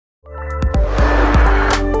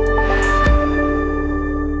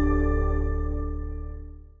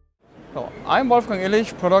I'm Wolfgang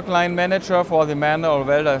Illich, Product Line Manager for the manual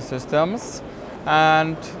welder systems.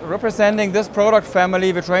 And representing this product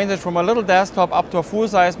family, which ranges from a little desktop up to a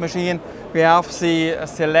full-size machine, we have the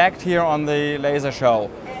Select here on the laser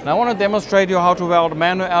show. And I want to demonstrate you how to weld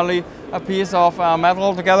manually a piece of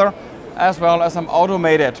metal together, as well as some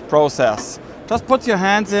automated process. Just put your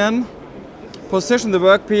hands in, position the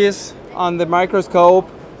workpiece on the microscope,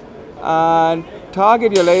 and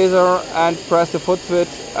target your laser and press the foot switch,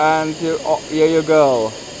 and here you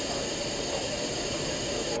go.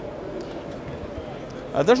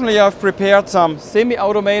 Additionally, I've prepared some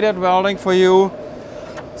semi-automated welding for you.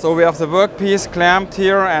 So we have the workpiece clamped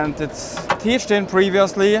here and it's teached in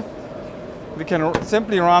previously. We can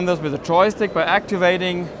simply run this with a joystick by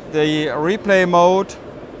activating the replay mode,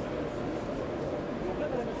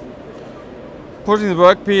 putting the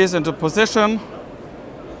workpiece into position,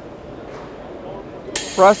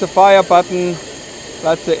 press the fire button,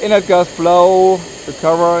 let the inlet gas flow, the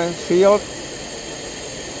cover and shield.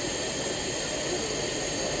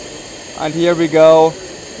 And here we go,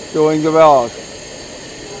 doing the weld.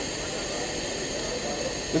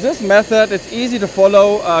 With this method, it's easy to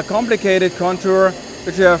follow a complicated contour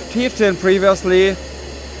which you have teached in previously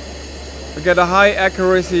to get a high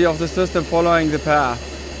accuracy of the system following the path.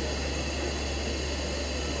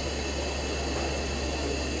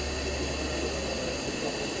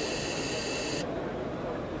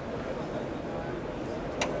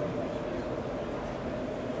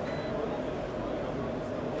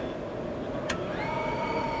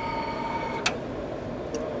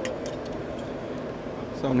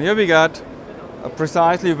 So here we got a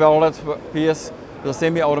precisely welded piece with a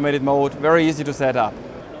semi-automated mode, very easy to set up.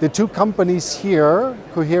 The two companies here,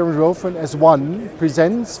 Coherent and Rofin as one,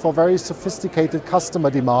 presents for very sophisticated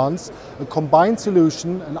customer demands a combined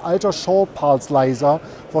solution, an ultra-short pulse laser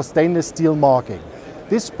for stainless steel marking.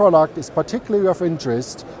 This product is particularly of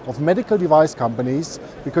interest of medical device companies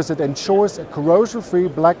because it ensures a corrosion-free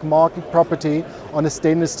black marking property on a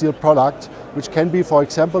stainless steel product, which can be, for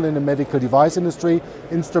example, in the medical device industry,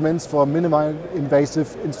 instruments for minimally invasive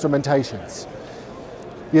instrumentations.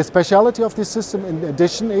 The speciality of this system in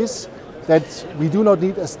addition is that we do not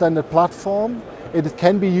need a standard platform. It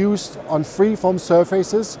can be used on free-form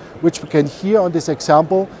surfaces, which we can hear on this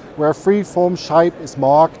example, where a free-form shape is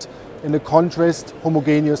marked in a contrast,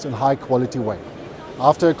 homogeneous and high-quality way.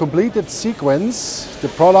 After a completed sequence, the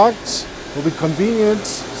product will be convenient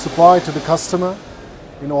supplied to the customer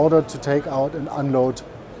in order to take out and unload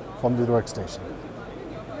from the workstation.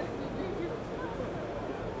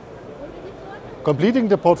 Completing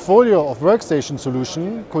the portfolio of workstation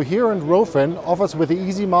solution, Coherent Rofin offers with the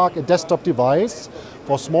EasyMark a desktop device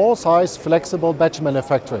for small-size flexible batch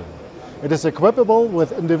manufacturing. It is equipable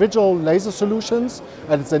with individual laser solutions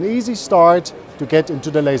and it's an easy start to get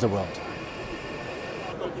into the laser world.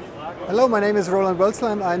 Hello, my name is ROLAND.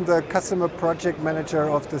 I'm the customer project manager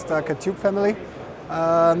of the StarCut tube family.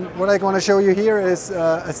 What I want to show you here is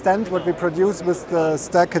a stand what we produce with the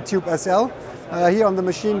StarCut tube SL. Here on the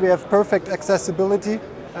machine we have perfect accessibility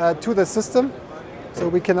to the system. So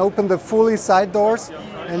we can open the fully side doors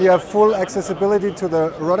and you have full accessibility to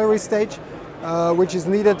the rotary stage, which is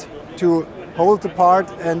needed to hold the part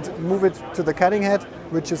and move it to the cutting head,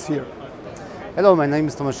 which is here. Hello, my name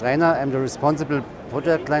is SCHREINER. I'm the responsible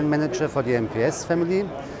product line manager for the MPS family.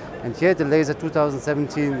 And here at the Laser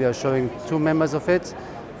 2017 we are showing two members of it.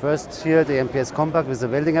 First here the MPS Compact with the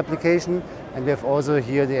welding application, and we have also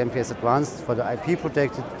here the MPS Advanced for the IP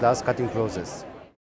protected glass cutting process.